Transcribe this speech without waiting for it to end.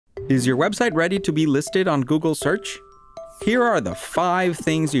Is your website ready to be listed on Google search? Here are the 5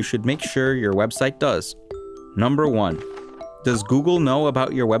 things you should make sure your website does. Number 1. Does Google know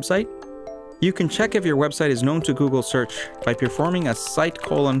about your website? You can check if your website is known to Google search by performing a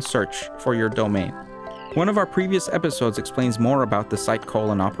site:/search for your domain. One of our previous episodes explains more about the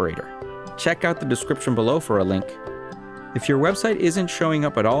site:/ operator. Check out the description below for a link. If your website isn't showing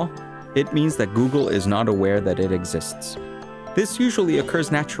up at all, it means that Google is not aware that it exists. This usually occurs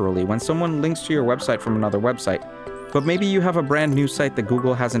naturally when someone links to your website from another website, but maybe you have a brand new site that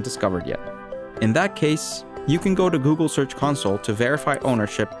Google hasn't discovered yet. In that case, you can go to Google Search Console to verify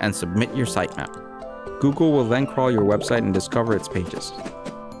ownership and submit your sitemap. Google will then crawl your website and discover its pages.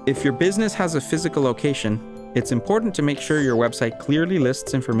 If your business has a physical location, it's important to make sure your website clearly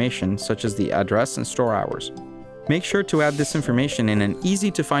lists information such as the address and store hours. Make sure to add this information in an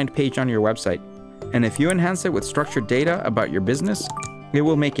easy-to-find page on your website, and if you enhance it with structured data about your business, it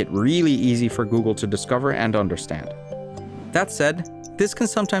will make it really easy for Google to discover and understand. That said, this can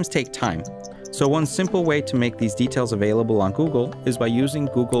sometimes take time, so one simple way to make these details available on Google is by using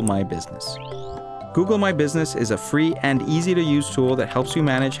Google My Business. Google My Business is a free and easy-to-use tool that helps you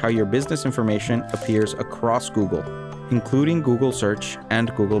manage how your business information appears across Google, including Google Search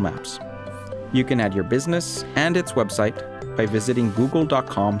and Google Maps. You can add your business and its website by visiting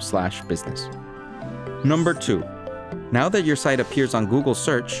google.com/business. Number 2. Now that your site appears on Google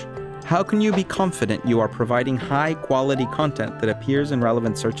Search, how can you be confident you are providing high-quality content that appears in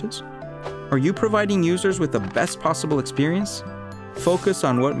relevant searches? Are you providing users with the best possible experience? Focus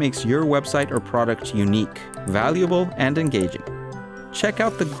on what makes your website or product unique, valuable, and engaging. Check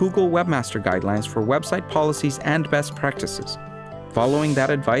out the Google Webmaster Guidelines for website policies and best practices. Following that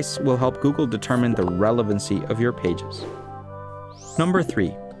advice will help Google determine the relevancy of your pages. Number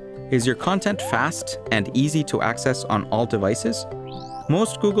 3. Is your content fast and easy to access on all devices?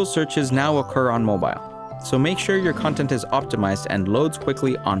 Most Google searches now occur on mobile, so make sure your content is optimized and loads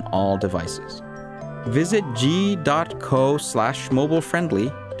quickly on all devices. Visit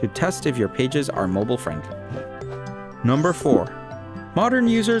g.co/mobile-friendly to test if your pages are mobile-friendly. Number 4. Modern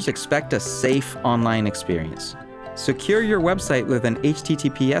users expect a safe online experience. Secure your website with an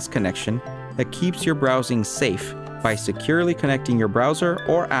HTTPS connection that keeps your browsing safe by securely connecting your browser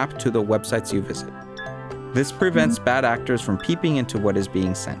or app to the websites you visit. This prevents bad actors from peeping into what is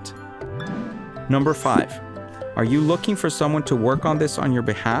being sent. Number 5. Are you looking for someone to work on this on your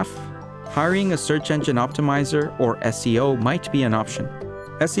behalf? Hiring a search engine optimizer or SEO might be an option.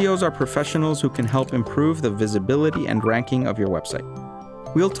 SEOs are professionals who can help improve the visibility and ranking of your website.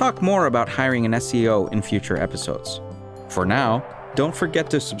 We'll talk more about hiring an SEO in future episodes. For now, don't forget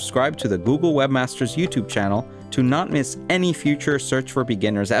to subscribe to the Google Webmasters YouTube channel to not miss any future Search for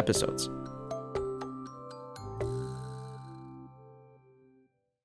Beginners episodes.